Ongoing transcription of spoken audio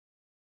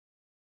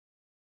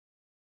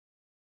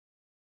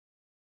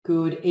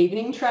Good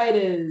evening,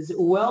 traders.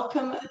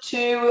 Welcome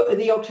to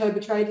the October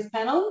Traders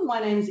panel. My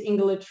name's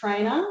Ingela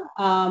Trainer.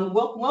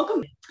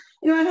 Welcome.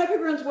 I hope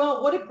everyone's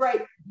well. What a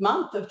great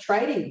month of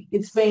trading.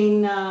 It's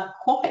been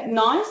quite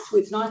nice.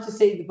 It's nice to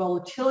see the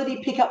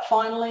volatility pick up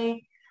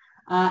finally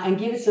and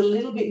give us a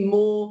little bit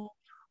more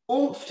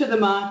oomph to the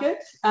market.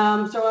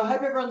 So I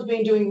hope everyone's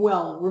been doing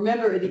well.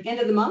 Remember, at the end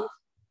of the month,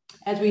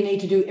 as we need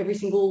to do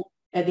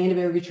at the end of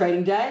every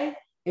trading day,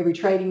 every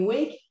trading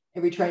week,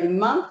 every trading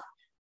month,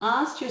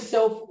 ask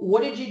yourself,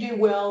 what did you do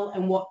well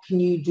and what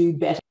can you do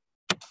better?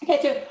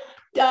 Okay,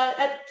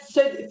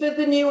 so for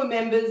the newer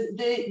members,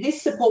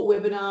 this support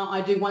webinar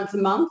I do once a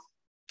month.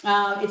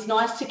 It's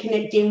nice to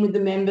connect in with the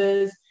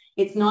members.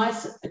 It's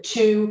nice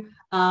to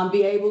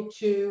be able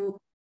to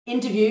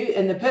interview,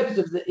 and the purpose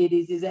of it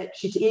is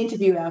actually to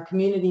interview our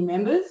community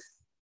members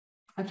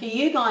and for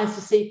you guys to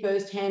see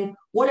firsthand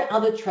what are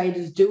other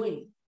traders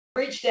doing.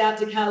 Reached out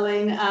to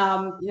Karlene,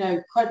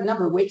 quite a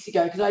number of weeks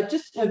ago because I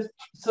just have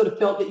sort of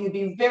felt that you'd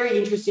be very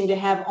interesting to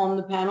have on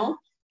the panel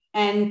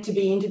and to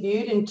be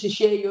interviewed and to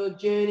share your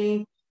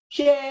journey,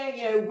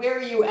 share, where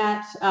are you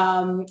at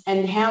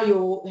and how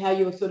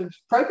you're sort of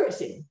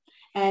progressing.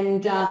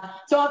 And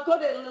so I've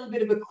got a little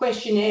bit of a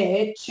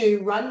questionnaire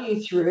to run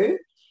you through.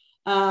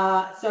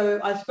 So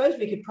I suppose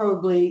we could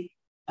probably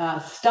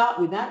start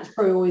with that. It's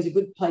probably always a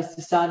good place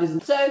to start,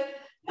 isn't it? So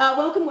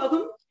welcome.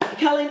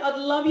 Karlene, I'd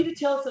love you to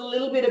tell us a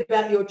little bit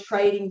about your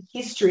trading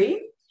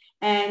history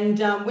and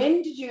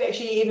when did you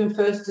actually even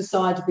first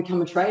decide to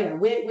become a trader?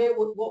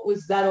 What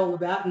was that all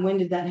about and when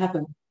did that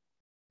happen?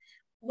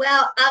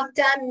 Well, I've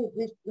done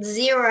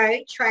zero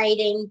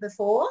trading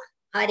before,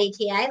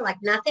 IDTA, like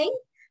nothing.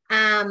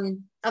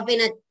 I've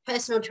been a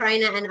personal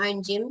trainer and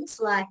owned gyms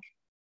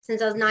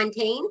since I was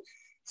 19.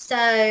 So,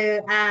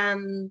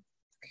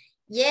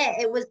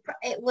 it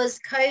was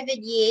COVID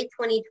year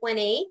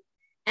 2020.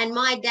 And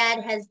my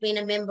dad has been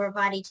a member of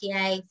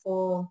IDTA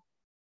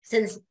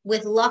since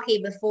with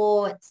Lockie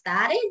before it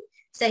started.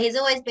 So he's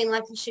always been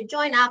like, you should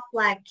join up,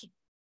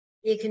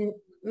 you can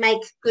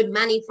make good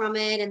money from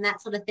it and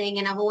that sort of thing.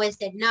 And I've always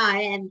said no.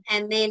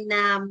 And then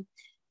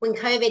when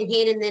COVID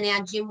hit and then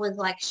our gym was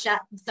shut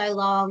for so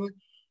long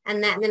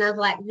and then I was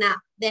like, nah,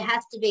 there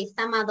has to be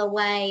some other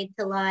way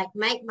to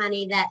make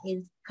money that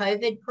is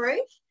COVID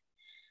proof.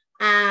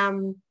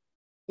 And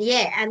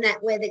that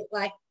where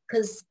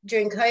because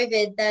during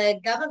COVID, the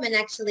government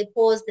actually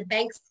paused the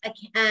bank's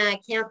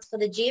accounts for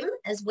the gym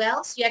as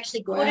well. So you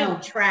actually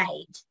couldn't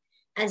trade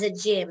as a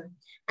gym.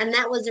 And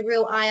that was a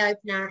real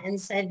eye-opener. And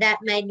so that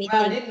made me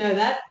think. I didn't know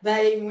that.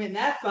 They even went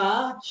that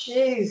far.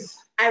 Jeez.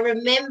 I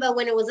remember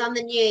when it was on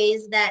the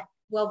news that,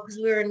 because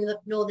we were in the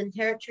Northern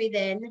Territory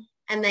then,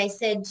 and they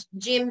said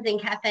gyms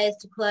and cafes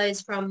to close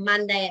from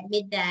Monday at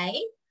midday.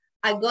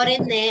 I got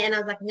in there and I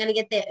was like, I'm going to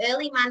get there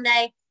early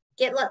Monday,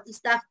 get lots of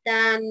stuff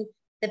done,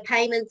 the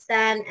payments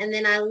done, and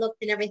then I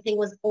looked and everything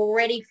was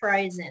already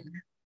frozen.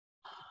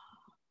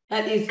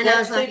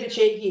 That's super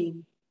cheeky.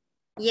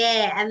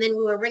 Yeah, and then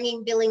we were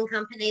ringing billing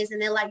companies and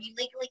they're like, you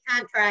legally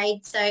can't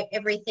trade, so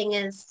everything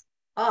is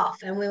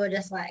off. And we were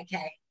just like,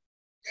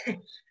 okay.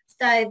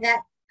 So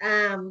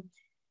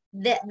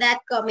that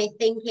got me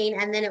thinking.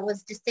 And then it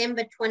was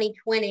December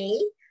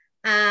 2020.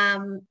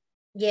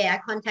 I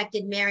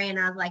contacted Mary and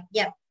I was like,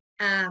 yep,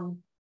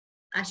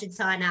 I should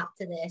sign up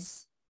to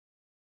this.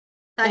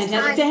 So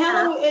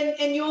how long,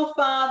 and your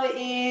father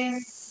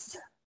is?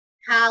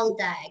 Carl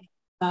Dag.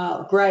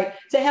 Oh, great.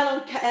 So how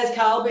long has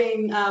Carl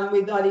been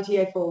with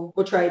IDTA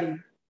for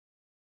trading?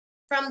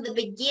 From the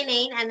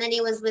beginning, and then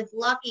he was with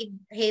Lockie.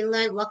 He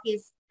learned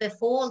Lockie's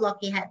before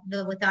Lockie had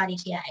with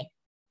IDTA.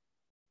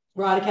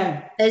 Right,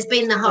 okay. There's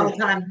been the whole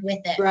time with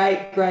it.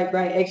 Great,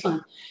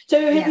 excellent. So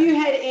have you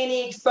had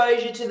any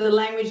exposure to the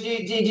language?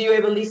 Did you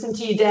ever listen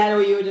to your dad,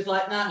 or you were just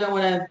like, nah, don't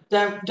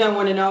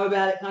want to know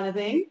about it kind of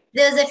thing?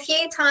 There's a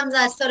few times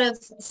I sort of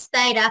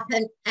stayed up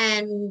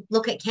and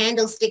look at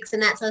candlesticks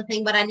and that sort of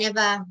thing, but I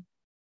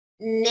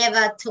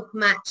never took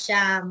much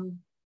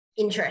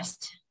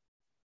interest.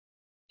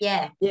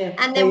 Yeah.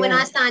 And then when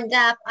I signed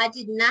up, I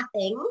did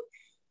nothing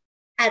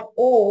at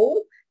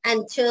all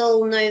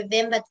until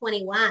November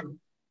 21.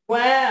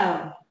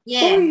 Wow.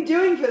 Yeah. What were you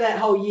doing for that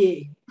whole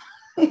year?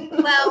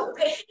 Well,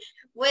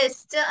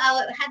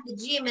 I had the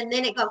gym and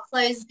then it got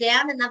closed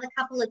down another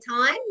couple of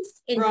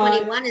times in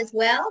 21 as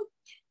well.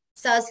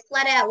 So I was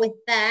flat out with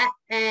that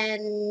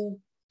and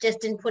just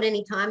didn't put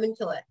any time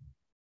into it.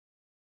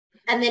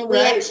 And then we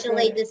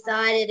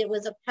decided it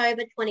was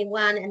October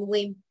 21 and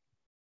we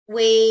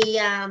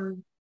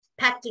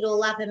packed it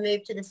all up and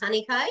moved to the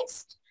sunny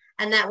coast.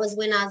 And that was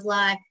when I was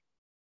like,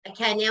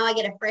 okay, now I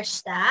get a fresh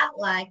start.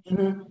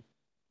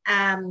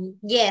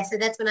 So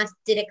that's when I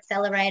did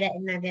Accelerator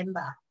in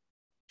November.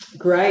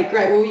 Great.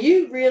 Well,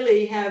 you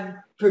really have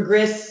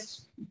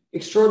progressed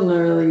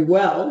extraordinarily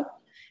well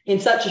in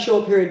such a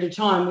short period of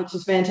time, which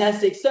is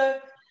fantastic. So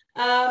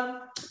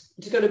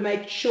just got to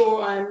make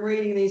sure I'm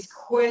reading these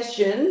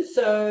questions.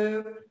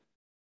 So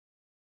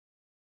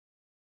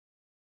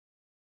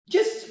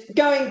just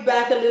going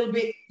back a little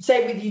bit,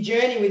 say with your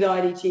journey with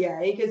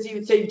IDTA, because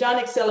you've done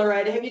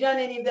Accelerator. Have you done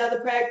any of the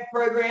other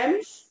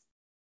programs?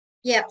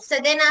 Yep. So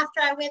then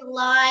after I went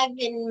live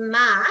in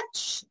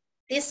March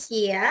this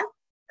year,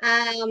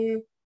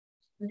 then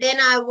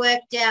I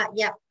worked out,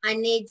 yep, I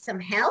need some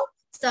help.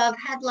 So I've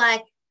had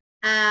like,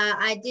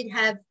 I did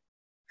have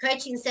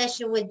coaching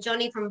session with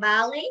Johnny from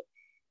Bali.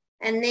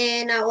 And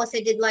then I also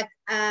did like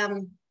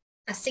a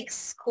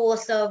 6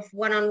 course of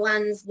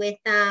one-on-ones with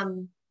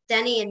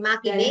Danny and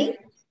Marky B.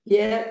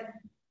 Yeah.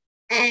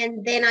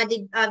 And then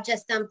I've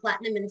just done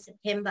Platinum in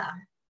September.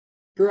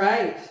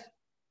 Great.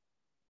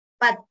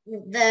 But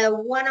the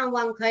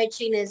one-on-one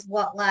coaching is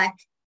what like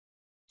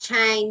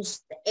changed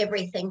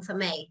everything for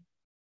me.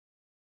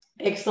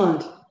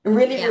 Excellent. And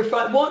really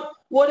refined.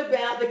 What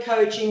about the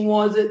coaching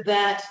was it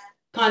that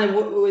kind of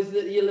was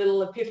your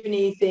little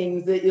epiphany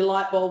things, that your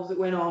light bulbs that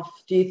went off,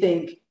 do you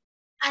think?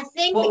 I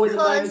think what were the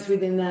because moments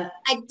within that?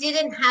 I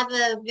didn't have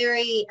a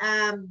very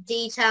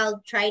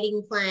detailed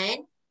trading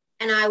plan,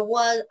 and I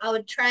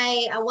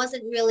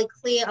wasn't really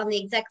clear on the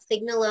exact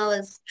signal I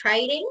was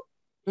trading.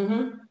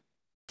 Mm-hmm.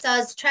 So I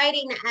was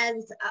trading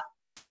as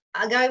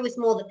I go with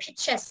more the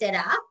picture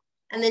setup,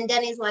 and then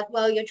Danny's like,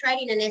 well, you're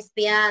trading an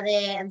SBR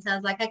there. And so I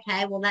was like,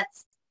 okay, well,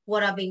 that's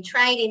what I've been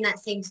trading. That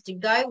seems to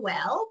go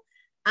well.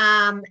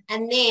 And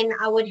then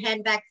I would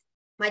hand back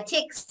my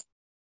ticks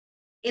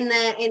in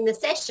the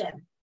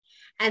session.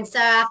 And so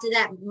after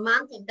that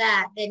month of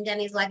that, then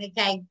Danny's like,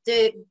 okay,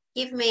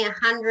 give me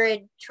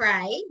 100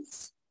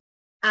 trades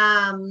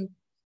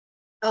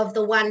of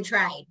the one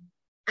trade.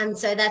 And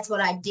so that's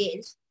what I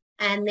did.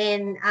 And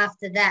then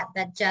after that,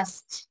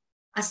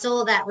 I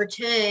saw that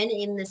return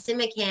in the sim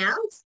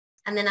account.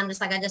 And then I'm just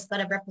like, I just got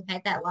to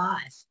replicate that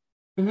live.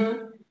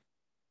 Mm-hmm.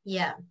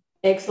 Yeah.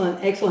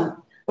 Excellent, excellent.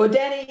 Well,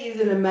 Danny is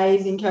an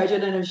amazing coach. I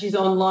don't know if she's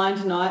online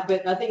tonight,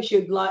 but I think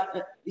she's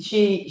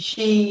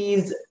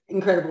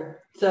incredible.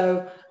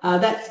 So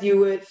you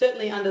were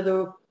certainly under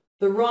the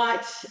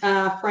right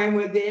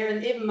framework there,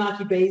 and even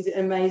Marky B is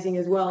amazing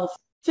as well.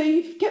 So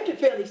you've kept it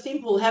fairly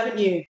simple, haven't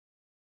you?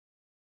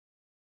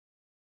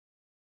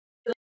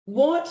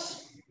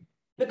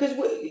 Because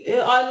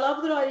I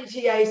love that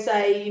IDTA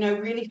say,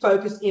 really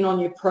focus in on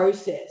your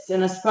process.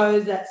 And I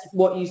suppose that's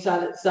what you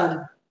started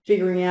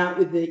figuring out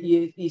with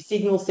your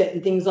signal set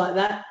and things like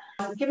that.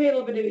 Give me a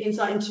little bit of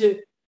insight into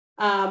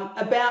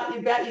about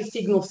your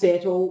signal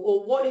set,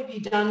 or what have you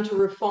done to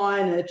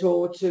refine it,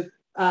 or to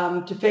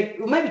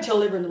affect, or maybe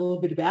tell everyone a little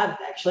bit about it,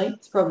 actually.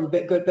 It's probably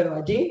a better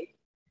idea.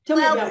 Tell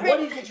me about what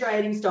is your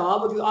trading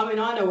style. I mean,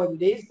 I know what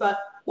it is, but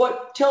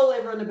tell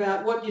everyone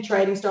about what your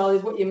trading style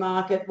is, what your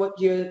market, what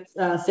your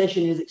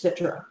session is,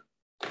 etc.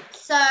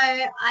 So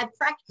I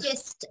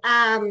practiced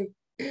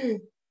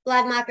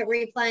live market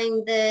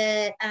replaying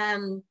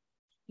the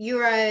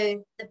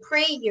Euro, the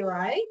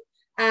pre-Euro,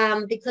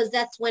 because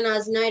that's when I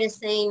was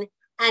noticing,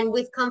 and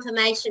with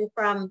confirmation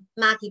from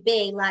Marky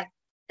B, like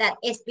that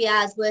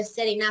SBRs were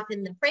setting up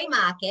in the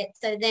pre-market.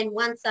 So then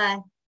once I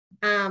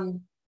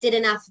did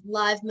enough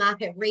live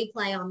market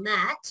replay on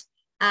that,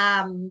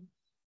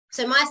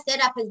 so my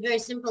setup is very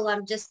simple.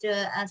 I'm just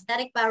a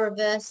static bar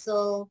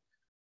reversal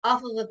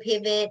off of a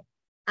pivot,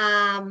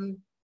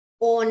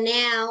 or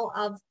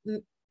now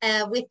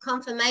with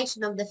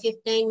confirmation of the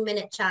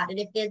 15-minute chart. And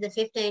if there's a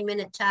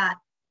 15-minute chart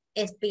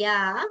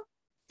SBR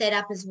set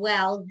up as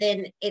well,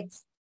 then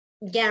it's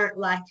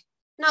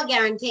not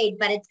guaranteed,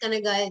 but it's going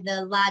to go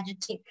the larger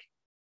tick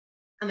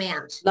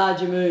amount.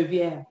 Larger move,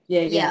 yeah.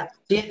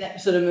 Get that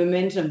sort of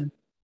momentum.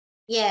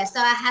 Yeah, so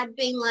I had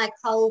been like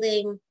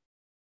holding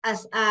a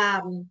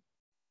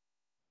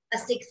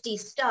 60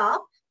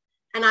 stop,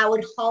 and I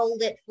would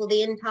hold it for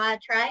the entire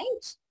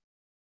trade.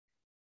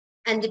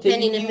 And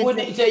depending you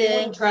wouldn't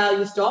trail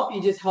your stop.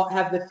 You just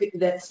have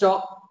that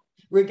stop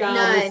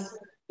regardless. No.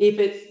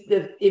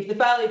 If the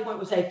failure point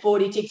was say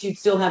 40 ticks, you'd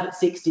still have it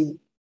 60.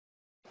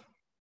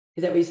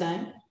 Is that what you're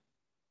saying?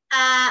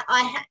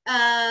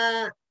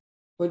 I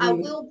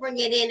will bring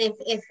it in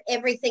if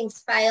everything's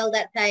failed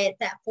that day.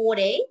 It's at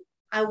 40.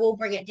 I will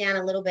bring it down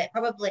a little bit,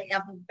 probably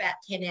up about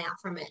 10 out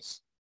from it.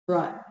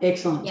 Right.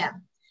 Excellent. Yeah.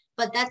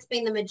 But that's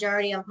been the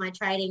majority of my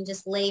trading,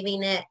 just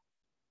leaving it.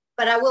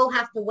 But I will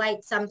have to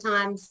wait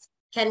sometimes,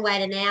 can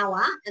wait an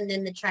hour, and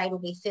then the trade will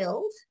be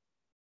filled.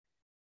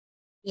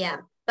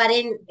 Yeah. But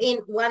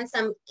once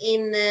I'm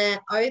in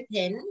the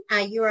open,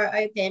 Euro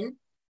Open,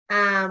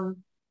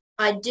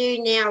 I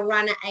do now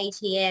run an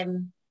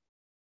ATM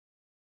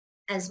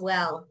as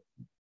well.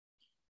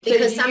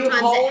 Because so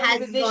sometimes it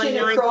has gone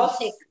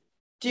 96.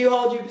 Do you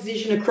hold your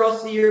position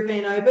across the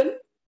European Open?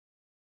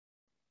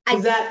 I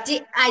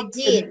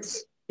did.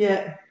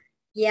 Yeah.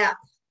 Yeah.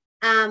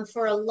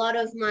 For a lot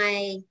of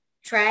my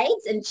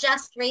trades, and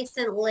just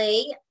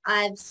recently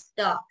I've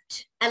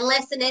stopped.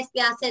 Unless an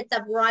SBR sets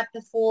up right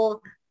before,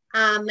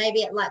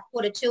 maybe at like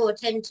 1:45 or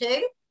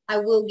 10:02, I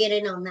will get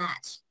in on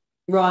that.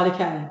 Right,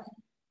 okay.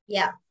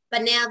 Yeah.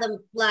 But now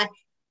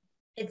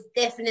it's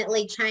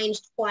definitely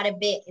changed quite a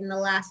bit in the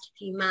last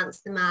few months,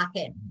 the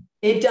market.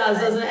 It does,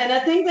 doesn't it? And I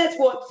think that's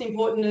what's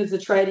important as a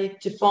tradie,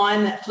 to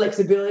find that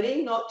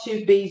flexibility, not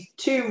to be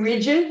too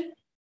rigid.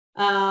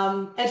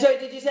 And so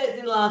did you say it's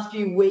in the last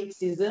few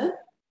weeks, is it?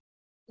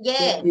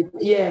 Yeah.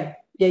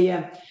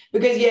 Yeah.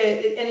 Because,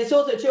 and it's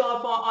also too,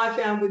 I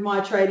found with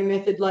my trading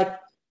method, like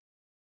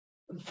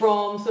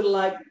from sort of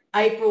like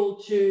April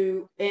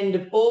to end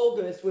of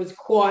August was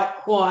quite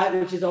quiet,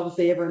 which is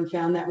obviously everyone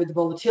found that with the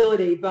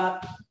volatility.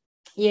 But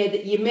yeah,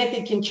 that your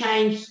method can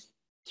change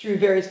through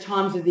various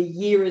times of the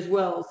year as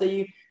well.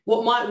 So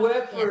what might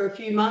work for a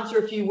few months or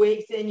a few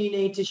weeks, then you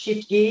need to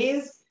shift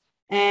gears.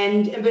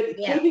 But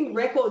keeping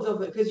records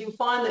of it, because you'll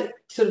find that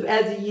sort of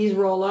as the years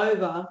roll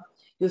over,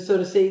 you'll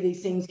sort of see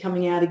these things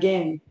coming out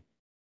again.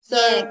 So,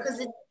 yeah,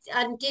 because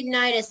I did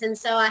notice, and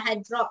so I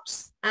had dropped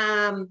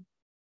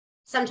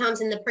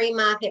sometimes in the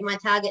pre-market my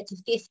target to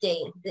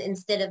 50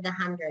 instead of the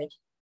 100.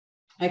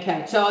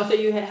 Okay, so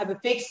you have a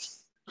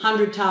fixed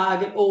 100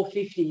 target or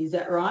 50, is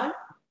that right?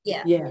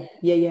 Yeah.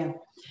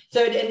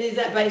 So, and is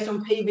that based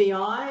on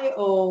PVI,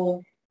 or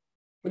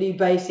what are you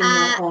basing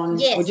that on?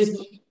 Yes. Or just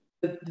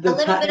the a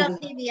little bit on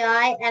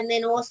PVI, and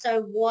then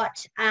also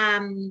what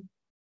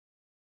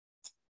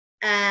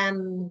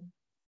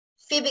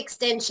fib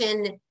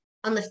extension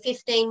on the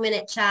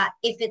 15-minute chart.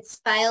 If it's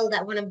failed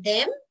at one of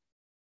them,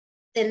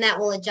 then that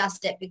will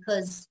adjust it,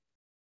 because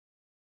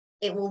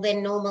it will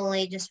then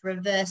normally just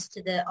reverse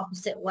to the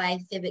opposite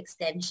way fib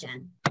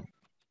extension.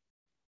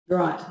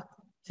 Right.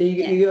 So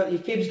you got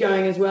your fibs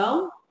going as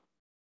well?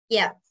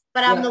 Yeah,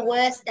 but I'm the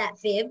worst at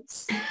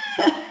fibs.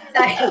 So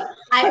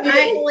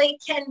I only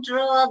can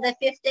draw the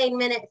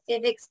 15-minute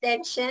fib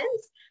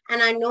extensions,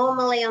 and I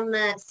normally on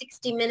the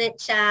 60-minute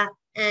chart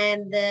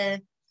and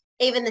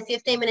even the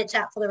 15-minute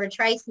chart for the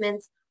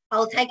retracements,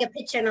 I'll take a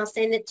picture and I'll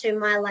send it to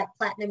my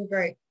platinum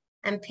group,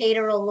 and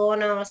Peter or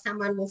Lorna or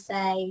someone will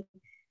say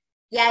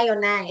yay or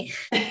nay.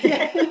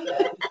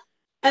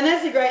 And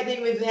that's the great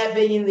thing with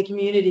being in the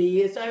community.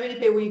 There's so many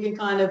people you can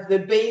kind of,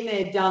 they've been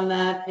there, done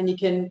that, and you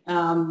can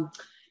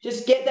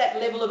just get that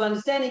level of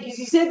understanding, because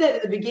you said that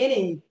at the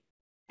beginning.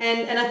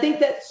 And I think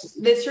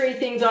there's three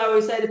things I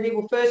always say to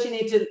people. First, you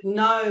need to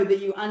know that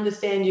you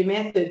understand your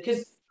method,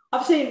 because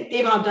I've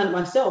done it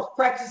myself.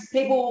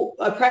 People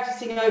are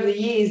practicing over the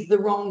years the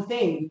wrong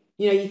thing.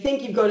 You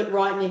think you've got it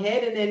right in your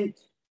head, and then,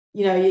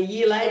 a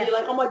year later, you're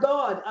like, oh my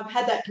God, I've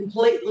had that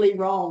completely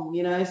wrong,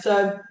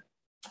 So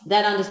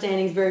that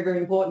understanding is very, very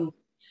important.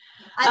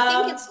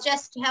 I think it's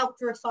just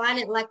helped refine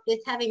it, like with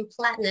having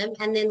platinum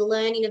and then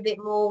learning a bit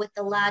more with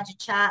the larger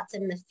charts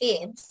and the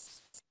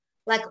fibs.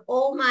 Like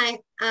all my,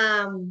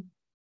 I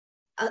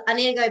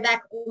need to go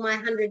back all my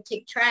 100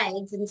 tick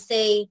trades and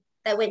see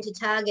that went to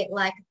target,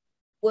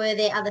 were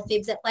there other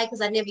fibs at play?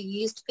 Because I never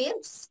used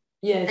fibs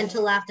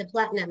until after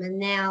platinum. And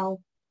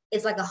now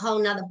it's like a whole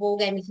nother ball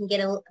game. You can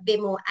get a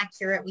bit more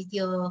accurate with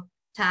your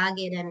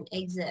target and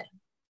exit.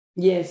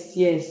 Yes.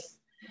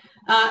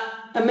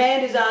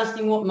 Amanda's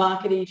asking, what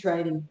market are you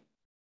trading?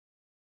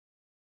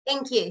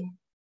 Thank you.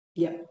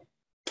 Yep.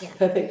 Yeah.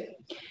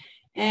 Perfect.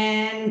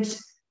 And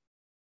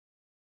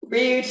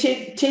Ryu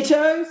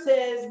Tito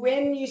says,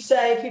 when you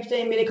say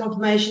 15-minute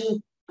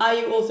confirmation, are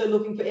you also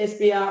looking for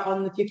SBR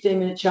on the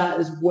 15-minute chart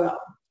as well?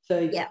 So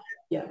yeah.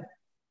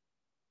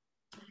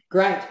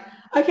 Great.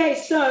 Okay,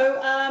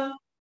 so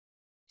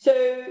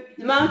the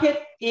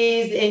market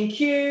is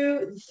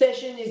NQ. The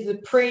session is the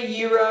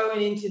pre-euro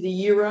and into the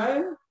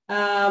euro.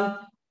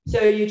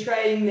 So you're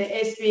trading the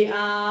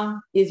SBR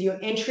is your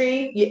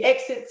entry. Your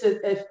exit's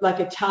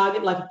like a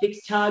target, like a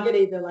fixed target,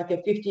 either like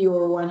a 50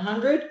 or a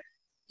 100.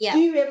 Yeah. Do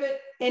you ever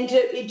enter?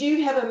 Do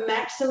you have a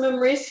maximum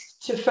risk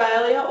to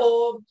failure,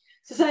 or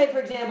so say, for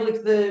example,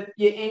 if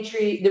your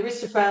entry, the risk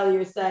to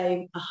failure is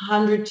say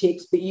 100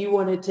 ticks, but you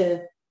wanted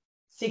to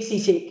 60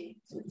 tick,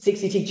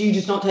 do you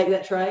just not take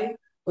that trade,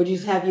 or do you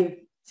just have your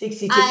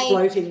 60 ticks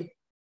floating?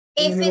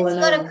 If it's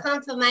got a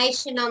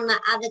confirmation on the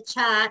other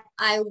chart,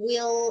 I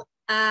will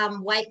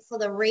wait for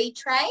the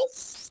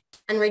retrace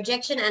and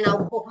rejection, and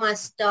I'll put my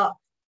stop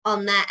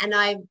on that, and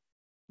I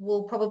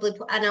will probably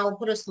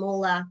put a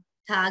smaller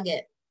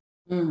target.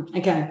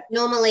 Okay.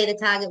 Normally the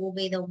target will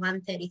be the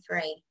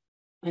 133.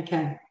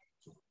 Okay.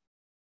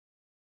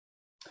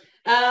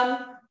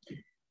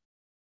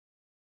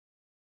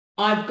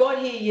 I've got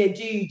here,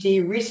 do you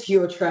de-risk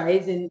your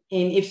trades, and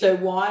if so,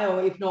 why,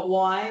 or if not,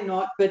 why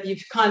not? But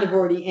you've kind of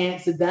already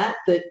answered that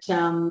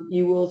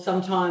you will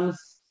sometimes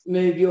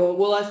move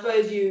I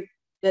suppose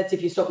that's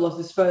if your stop loss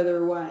is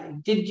further away.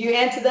 Did you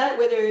answer that,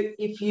 whether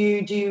if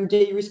you do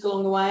de-risk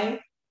along the way?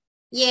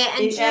 Yeah,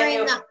 and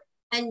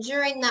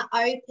during the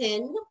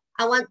open,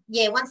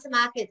 once the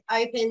market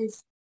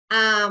opens,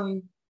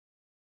 I'll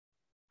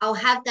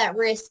have that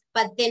risk,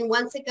 but then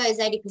once it goes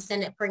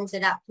 80%, it brings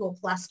it up to a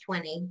plus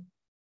 20.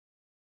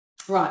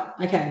 Right.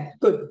 Okay.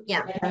 Good.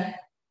 Yeah. Okay.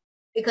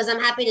 Because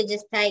I'm happy to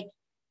just take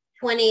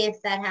 20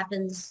 if that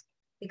happens,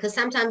 because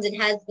sometimes it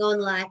has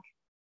gone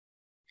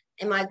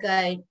it might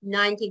go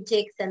 90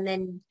 ticks and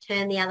then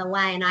turn the other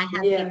way, and I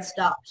have been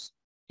stopped.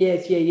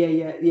 Yes.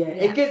 Yeah.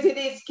 Because it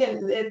is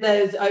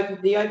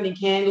the opening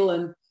candle,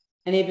 and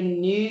and even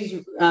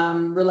news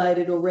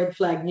related or red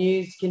flag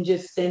news can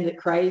just send it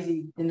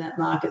crazy in that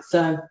market.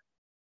 So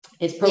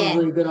it's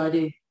probably a good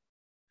idea.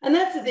 And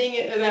that's the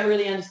thing about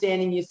really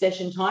understanding your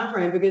session time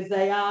frame, because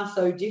they are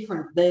so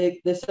different.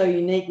 They're so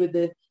unique with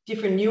the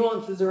different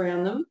nuances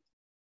around them.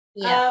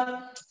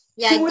 Yeah.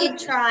 I did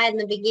try in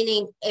the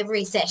beginning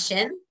every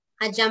session.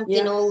 I jumped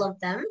in all of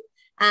them.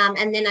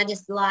 And then I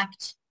just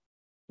liked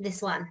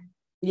this one.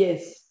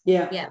 Yes.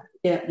 Yeah.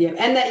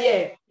 And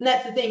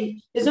that's the thing.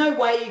 There's no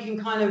way you can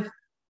kind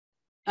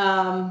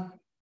of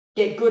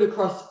get good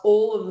across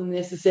all of them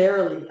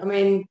necessarily. I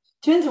mean,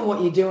 depends on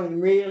what you're doing,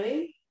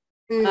 really.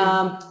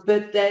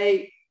 But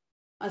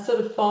I sort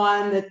of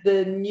find that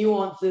the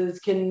nuances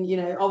can,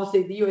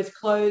 obviously the US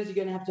close, you're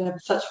going to have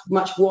such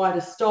much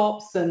wider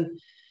stops. And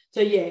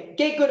so, get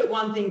good at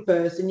one thing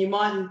first, and you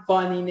might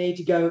find you need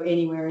to go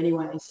anywhere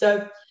anyway.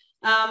 So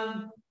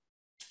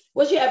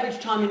what's your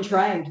average time in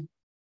trade?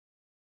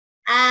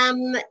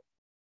 In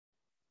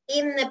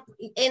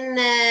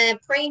the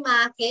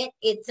pre-market,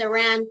 it's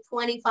around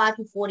 25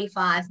 to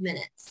 45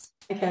 minutes.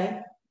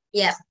 Okay.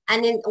 Yeah.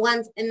 And then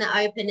once in the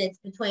open, it's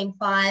between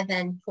 5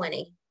 and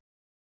 20.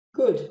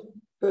 Good.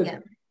 Yeah.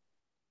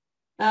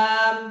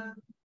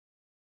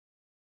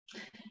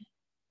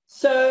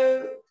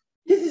 So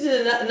this is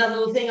another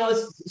little thing I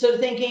was sort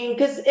of thinking,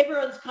 because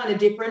everyone's kind of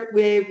different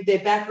with their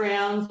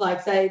backgrounds.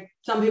 Like, say,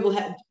 some people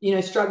have,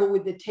 struggle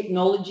with the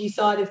technology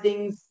side of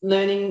things,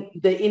 learning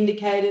the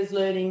indicators,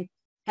 learning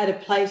how to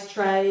place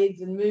trades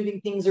and moving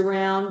things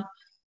around.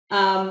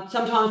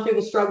 Sometimes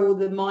people struggle with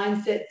the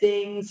mindset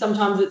thing.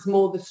 Sometimes it's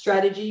more the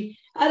strategy.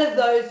 Out of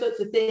those sorts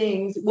of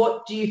things,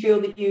 what do you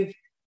feel that you've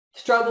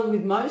struggled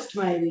with most,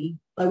 maybe?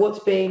 Like, what's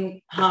been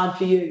hard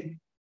for you?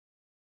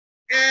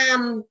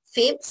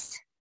 Fibs.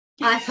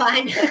 I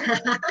find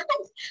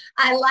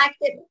I liked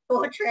it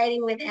before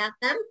trading without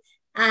them,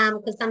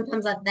 because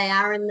sometimes they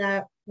are in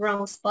the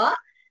wrong spot.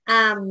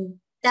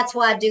 That's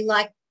why I do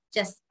like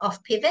just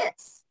off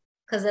pivots,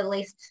 because at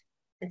least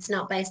it's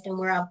not based on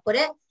where I put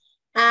it.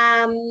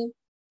 And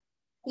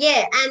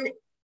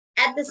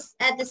at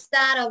the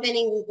start of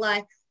any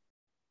like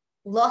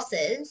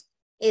losses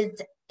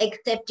is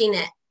accepting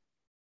it.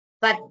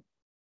 But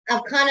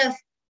I've kind of,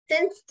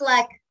 since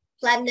like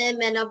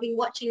Platinum, and I've been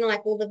watching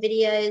like all the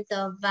videos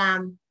of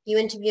you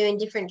interviewing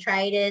different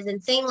traders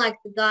and seeing like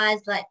the guys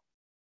like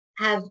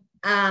have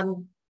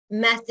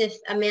massive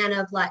amount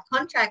of like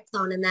contracts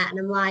on and that, and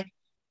I'm like,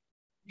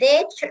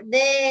 their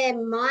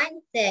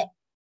mindset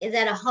is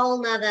at a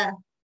whole nother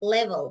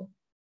level.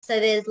 So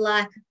there's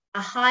like a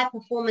high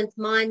performance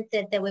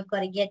mindset that we've got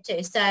to get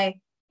to. So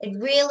it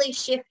really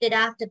shifted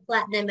after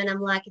Platinum, and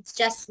I'm like, it's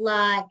just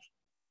like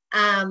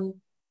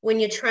when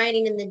you're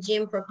training in the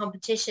gym for a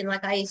competition.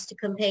 Like, I used to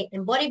compete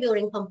in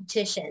bodybuilding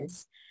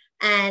competitions,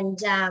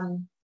 and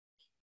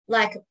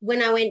like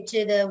when I went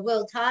to the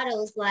world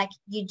titles, like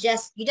you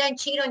don't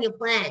cheat on your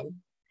plan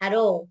at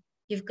all.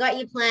 You've got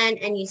your plan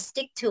and you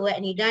stick to it,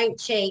 and you don't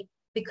cheat,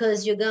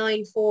 because you're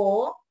going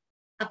for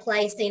a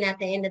placing at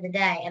the end of the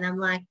day. And I'm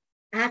like,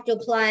 I have to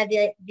apply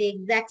the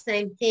exact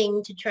same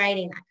thing to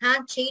trading. I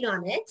can't cheat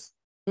on it,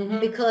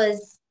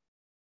 because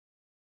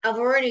I've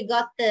already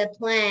got the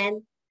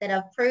plan that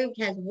I've proved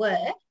has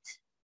worked.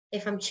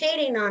 If I'm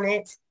cheating on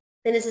it,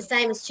 then it's the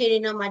same as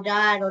cheating on my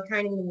diet or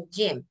training in the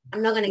gym.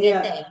 I'm not going to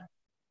get there.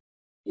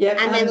 Yeah.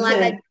 And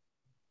then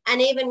and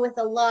even with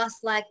a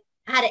loss, like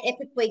I had an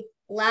epic week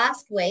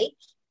last week.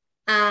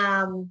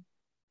 And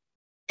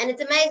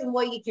it's amazing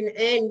what you can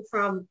earn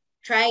from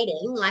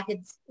trading. Like,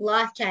 it's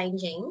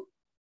life-changing.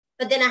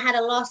 But then I had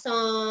a loss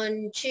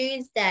on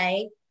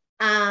Tuesday.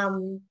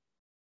 And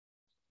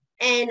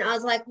I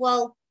was like,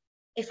 well,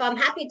 if I'm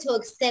happy to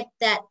accept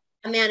that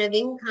amount of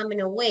income in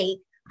a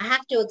week, I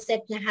have to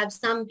accept to have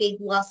some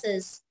big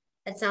losses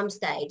at some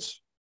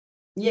stage.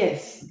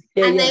 Yes.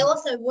 They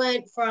also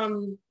weren't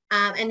from,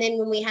 and then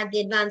when we had the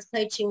advanced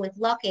coaching with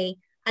Lockie,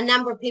 a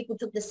number of people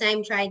took the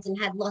same trades and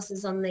had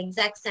losses on the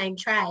exact same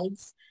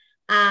trades.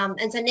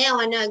 And so now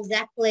I know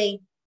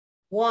exactly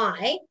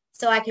why,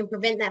 so I can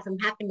prevent that from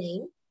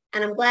happening.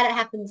 And I'm glad it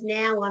happens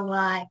now on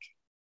like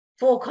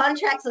 4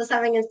 contracts or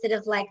something instead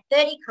of like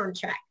 30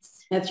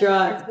 contracts. That's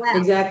right. Well.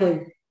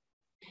 Exactly.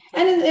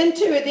 And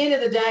too, at the end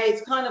of the day,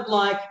 it's kind of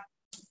like,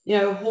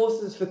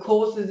 horses for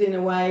courses in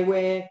a way,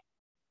 where,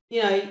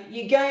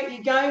 you're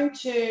going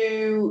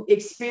to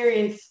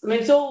experience, I mean,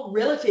 it's all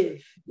relative,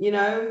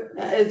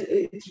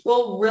 it's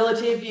all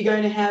relative. You're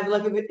going to have,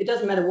 like, it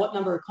doesn't matter what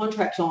number of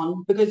contracts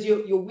on, because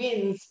your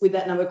wins with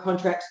that number of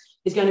contracts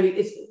is going to be,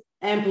 it's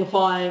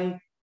amplifying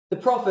the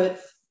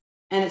profits,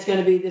 and it's going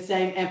to be the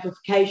same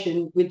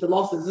amplification with the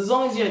losses, as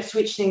long as you don't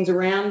switch things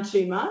around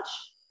too much.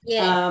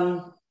 Yeah.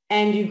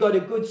 And you've got a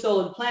good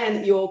solid plan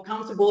that you're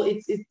comfortable. You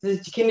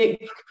can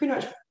pretty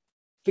much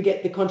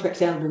forget the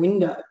contracts out of the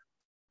window.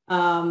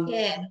 And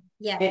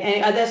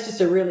that's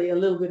just a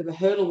little bit of a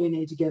hurdle we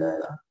need to get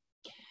over.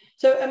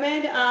 So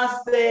Amanda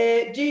asked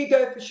there, do you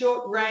go for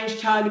short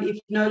range target if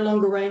no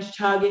longer range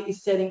target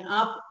is setting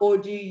up, or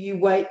do you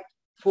wait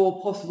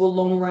for possible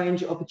long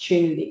range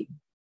opportunity?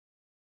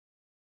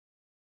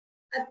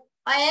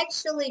 I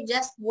actually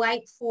just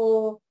wait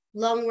for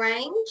long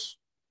range.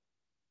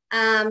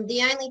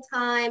 The only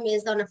time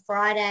is on a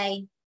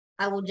Friday.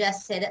 I will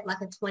just set it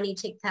like a 20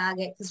 tick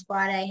target because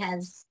Friday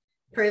has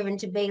proven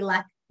to be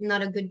like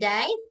not a good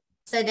day.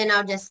 So then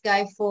I'll just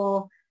go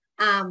for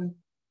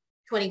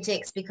 20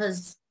 ticks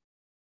because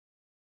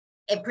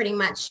it pretty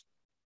much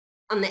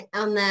on the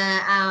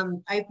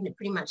open, it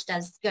pretty much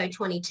does go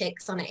 20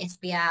 ticks on an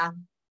SBR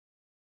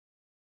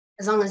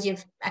as long as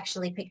you've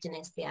actually picked an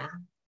SBR.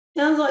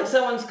 Sounds like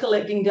someone's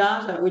collecting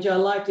data, which I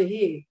like to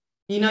hear.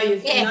 You know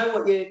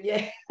what you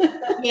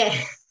Yeah.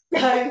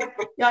 So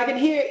yeah, I can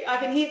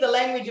hear the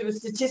language of a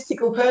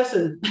statistical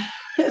person.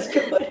 That's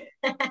good.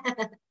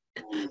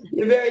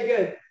 You're very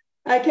good.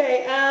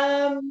 Okay,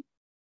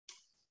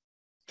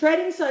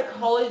 trading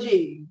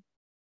psychology.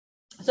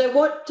 So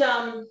what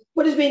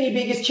has been your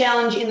biggest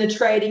challenge in the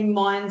trading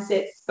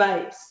mindset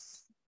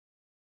space?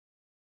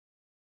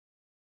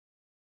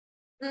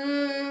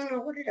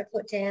 What did I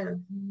put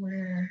down?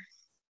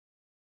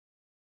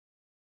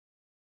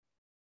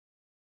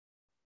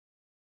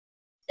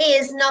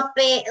 Is not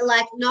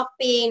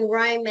being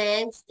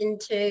romanced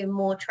into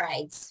more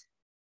trades.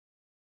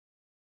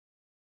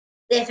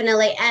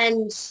 Definitely.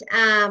 And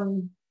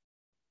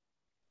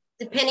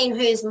depending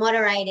who's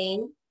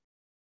moderating,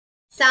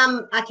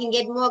 some I can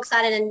get more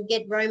excited and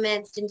get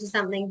romanced into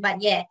something. But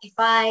yeah, if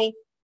I've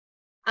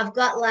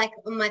got like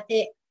on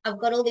I've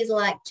got all these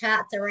like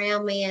charts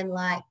around me and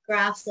like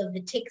graphs of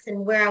the ticks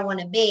and where I want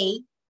to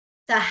be.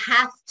 So I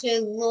have to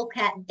look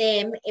at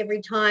them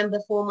every time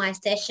before my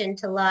session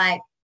to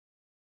like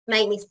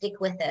make me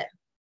stick with it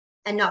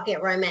and not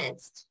get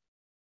romanced.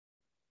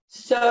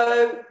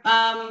 So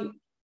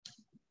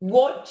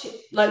what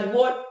have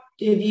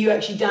you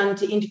actually done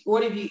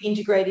what have you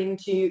integrated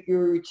into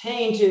your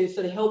routine to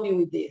sort of help you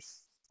with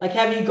this? Like,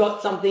 have you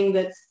got something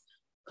that's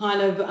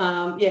kind of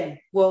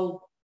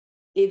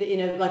either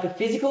in like a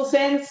physical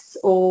sense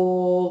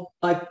or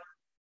like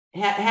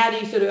how do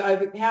you sort of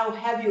how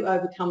have you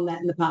overcome that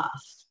in the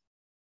past?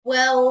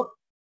 Well,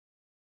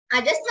 I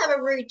just have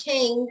a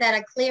routine that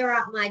I clear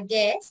up my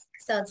desk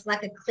so it's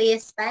like a clear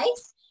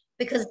space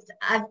because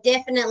I've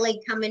definitely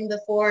come in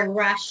before and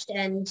rushed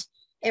and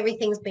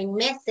everything's been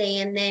messy,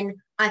 and then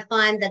I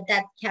find that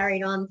that's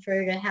carried on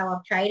through to how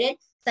I've traded.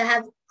 So I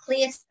have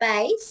clear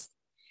space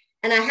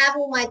and I have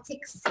all my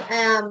ticks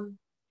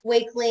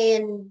weekly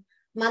and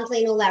monthly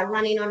and all that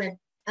running on a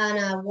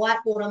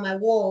whiteboard on my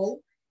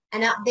wall,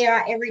 and up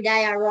there every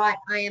day I write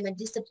I am a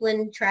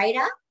disciplined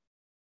trader.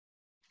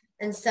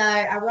 And so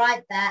I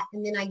write that,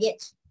 and then I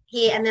get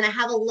here and then I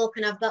have a look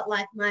and I've got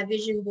like my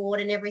vision board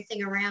and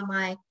everything around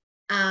my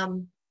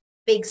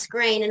big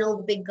screen and all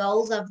the big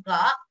goals I've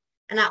got.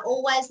 And I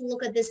always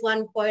look at this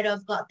one quote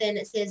I've got then.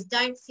 It says,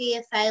 don't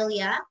fear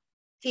failure,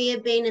 fear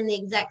being in the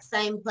exact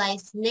same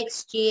place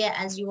next year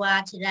as you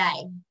are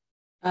today.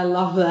 I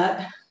love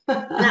that.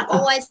 And I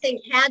always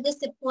think how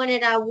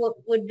disappointed I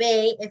would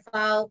be if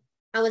I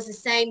was the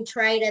same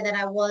trader that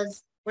I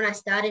was when I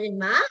started in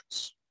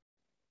March.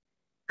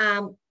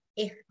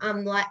 If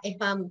I'm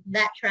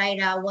that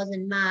trader I was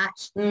in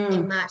March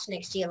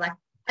next year, like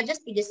I'd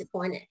just be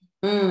disappointed.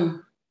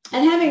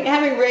 And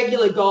having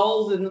regular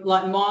goals and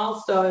like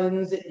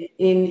milestones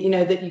in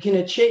that you can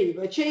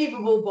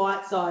achievable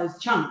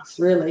bite-sized chunks,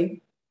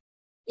 really.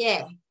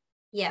 Yeah.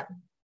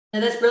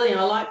 And that's brilliant.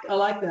 I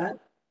like that.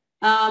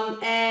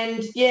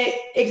 And yeah,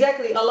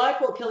 exactly. I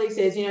like what Kelly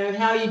says,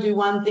 how you do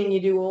one thing,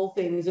 you do all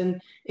things.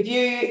 And if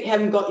you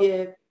haven't got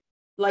your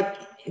like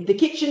the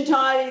kitchen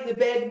tidy, the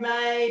bed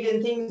made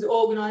and things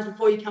organized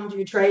before you come to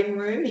your trading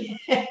room,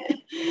 it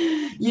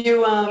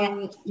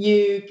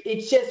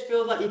just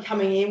feels like you're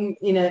coming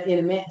in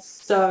a mess.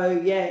 So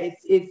yeah,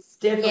 it's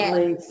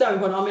definitely so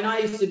important. I mean, I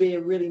used to be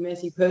a really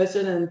messy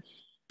person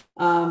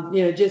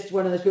and just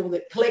one of those people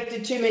that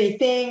collected too many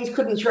things,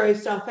 couldn't throw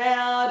stuff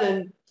out,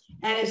 and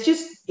it's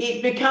just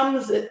you've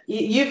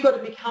got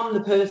to become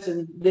the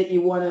person that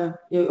you want to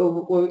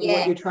or what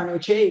you're trying to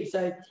achieve.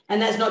 So, and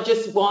that's not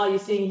just while you're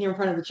sitting here in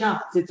front of the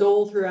charts, it's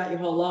all throughout your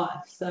whole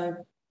life. So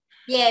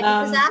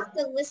because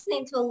after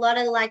listening to a lot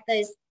of like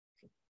those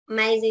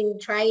amazing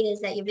traders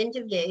that you've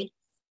interviewed,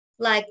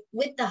 like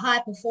with the high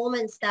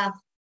performance stuff,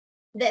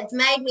 that's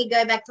made me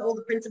go back to all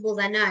the principles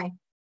I know.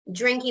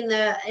 Drinking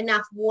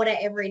enough water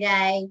every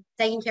day,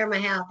 taking care of my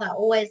health. I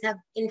always have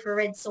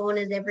infrared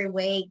saunas every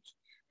week.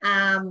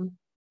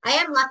 I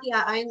am lucky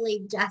I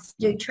only just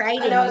do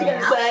trading. I know, I was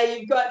going to say,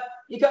 you've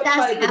got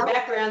quite a good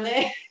background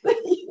there.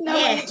 You know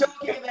what you're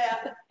talking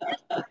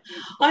about.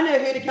 I know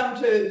who to come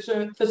to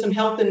for some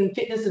health and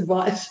fitness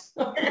advice.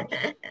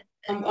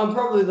 I'm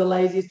probably the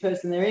laziest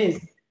person there is.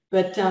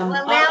 But well,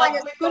 now I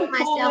just call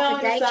myself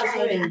a day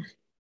trader.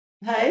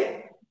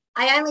 Hey?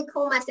 I only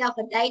call myself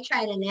a day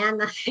trader now,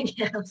 nothing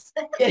else.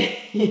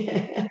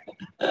 Yeah.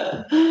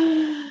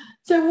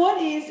 So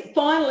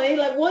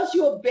what's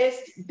your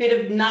best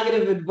bit of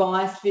nugget of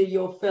advice for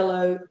your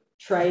fellow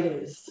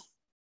traders?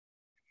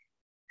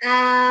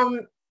 Well,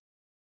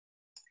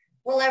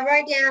 I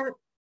wrote down,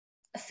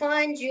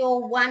 find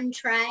your one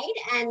trade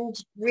and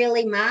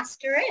really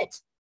master it.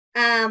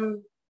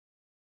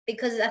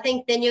 because I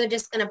think then you're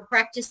just going to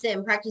practice it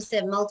and practice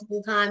it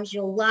multiple times.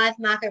 Your live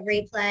market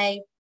replay,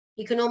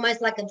 you can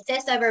almost like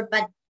obsess over it,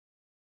 but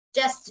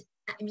just,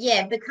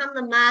 yeah, become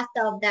the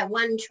master of that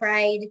one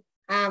trade,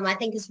 I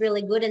think is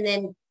really good. And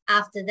then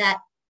after that,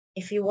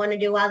 if you want to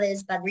do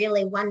others, but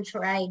really one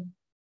trade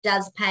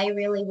does pay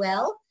really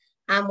well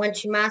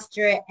once you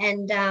master it,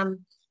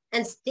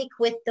 and stick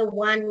with the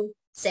one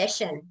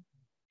session.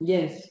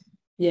 Yes.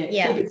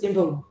 Yeah. Keep it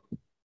simple.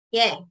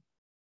 Yeah.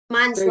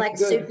 Mine's Very like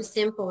good. super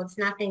simple. It's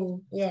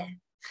nothing. Yeah.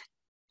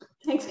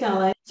 Thanks,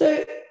 Karlene.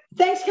 So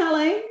thanks,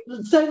 Karlene.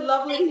 So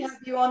lovely to have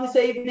you on this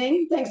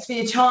evening. Thanks for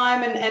your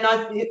time, and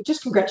I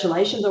just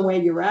congratulations on where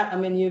you're at. I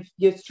mean,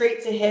 you're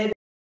streets ahead.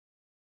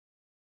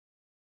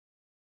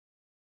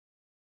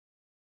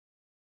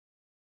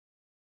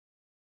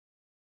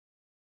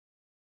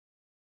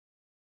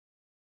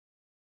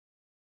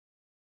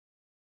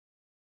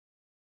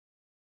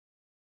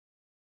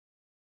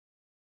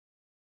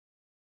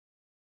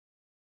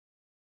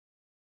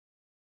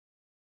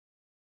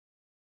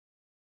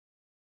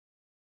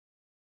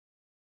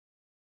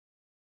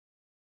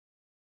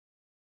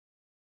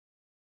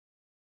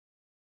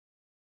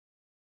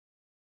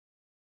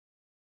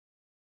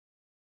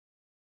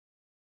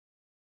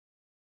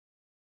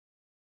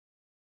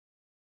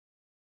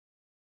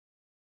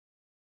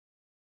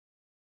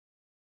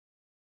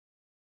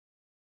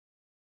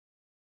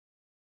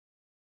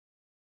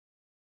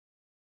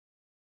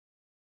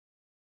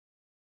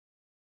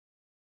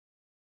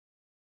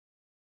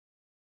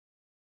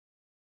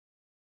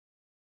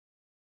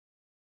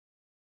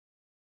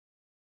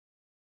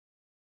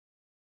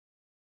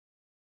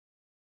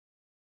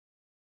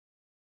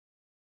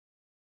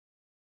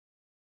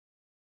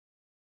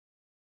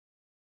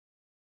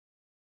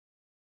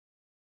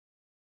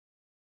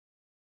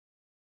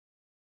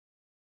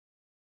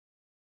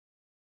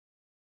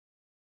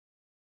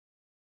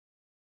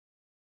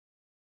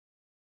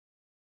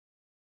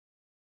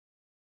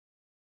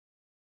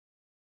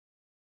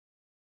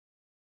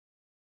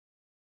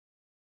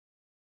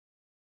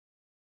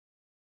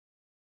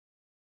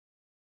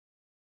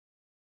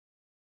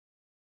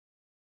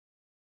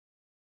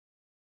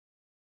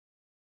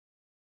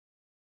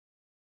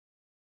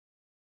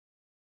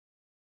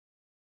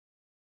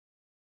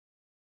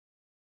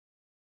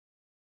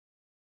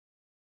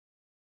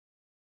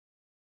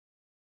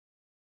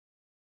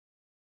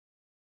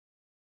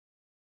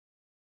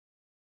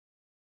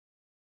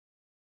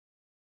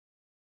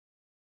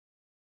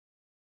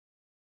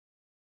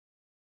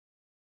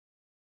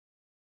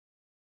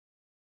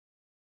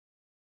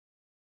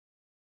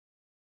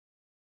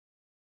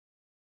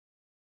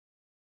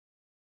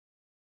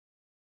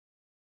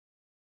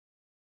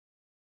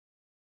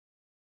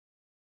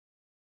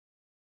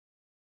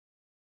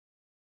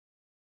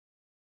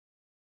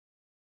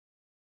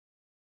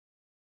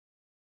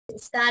 It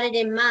started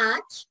in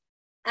March.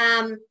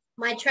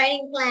 My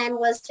trading plan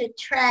was to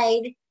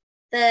trade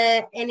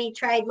any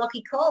trade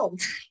Lockie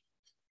called.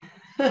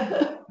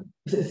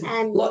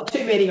 And lot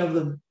too many of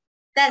them.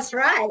 That's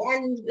right.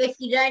 And if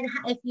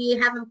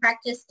you haven't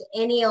practiced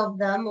any of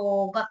them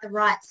or got the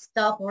right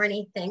stop or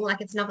anything,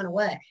 like it's not going to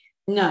work.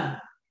 No.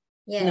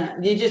 Yeah. No,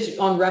 you're just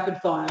on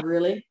rapid fire,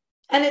 really.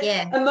 And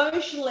it's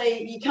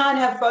emotionally, you can't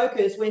have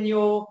focus when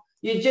your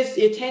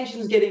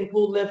attention's getting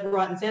pulled left,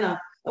 right, and centre.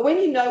 But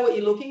when you know what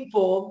you're looking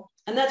for,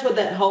 and that's what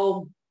that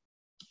whole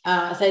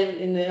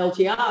say in the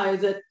LTR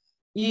is, that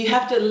you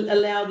have to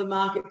allow the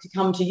market to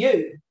come to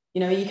you.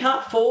 You know, you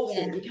can't force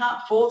it. You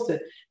can't force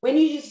it. When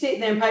you just sit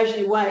there and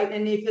patiently wait,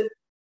 and if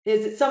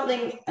there's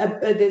something,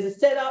 there's a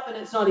setup and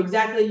it's not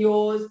exactly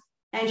yours,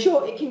 and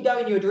sure, it can go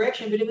in your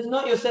direction, but if it's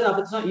not your setup,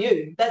 it's not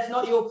you. That's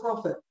not your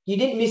profit. You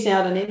didn't miss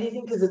out on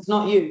anything because it's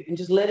not you, and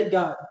just let it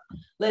go.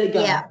 Let it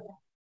go. Yeah.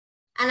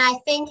 And I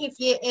think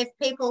if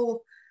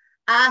people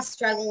are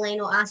struggling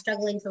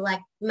to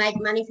like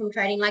make money from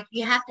trading, like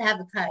you have to have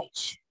a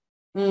coach.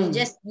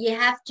 You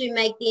have to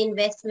make the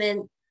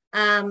investment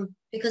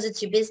because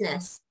it's your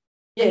business.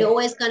 And you're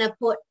always going to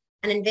put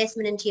an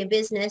investment into your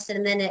business,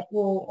 and then it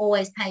will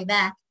always pay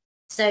back.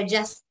 So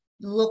just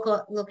look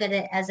at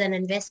it as an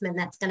investment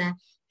that's going to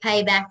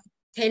pay back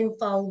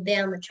tenfold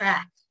down the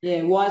track.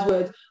 Yeah, wise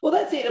words. Well,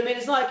 that's it. I mean,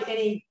 it's like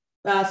any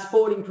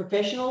sporting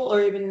professional,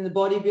 or even in the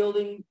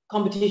bodybuilding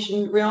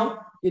competition realm.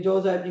 Your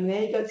door's opening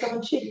there. You got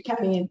someone cheeky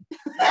coming in.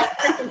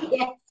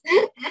 Yes.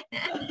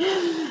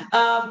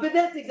 But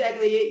that's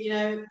exactly it, you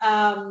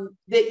know,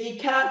 that you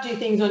can't do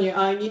things on your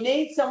own. You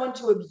need someone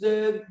to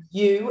observe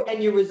you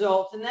and your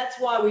results. And that's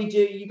why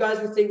you guys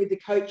will see with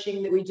the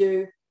coaching that we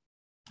do,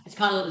 it's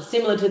kind of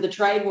similar to the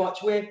Trade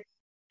Watch, where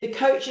the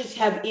coaches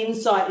have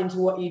insight into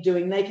what you're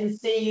doing. They can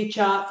see your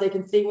charts. They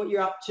can see what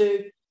you're up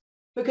to.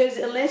 Because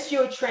unless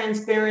you're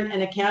transparent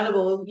and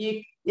accountable,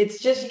 it's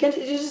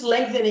just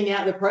lengthening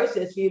out the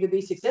process for you to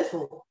be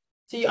successful.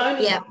 So you're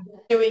only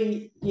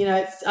doing, you know,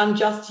 it's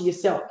unjust to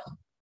yourself.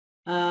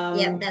 That's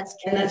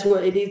true. And that's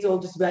what it is, all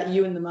just about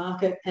you and the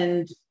market.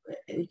 And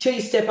until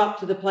you step up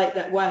to the plate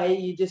that way,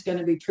 you're just going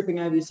to be tripping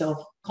over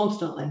yourself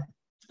constantly.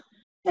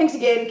 Thanks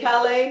again,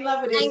 Karlene.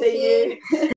 Lovely to see you.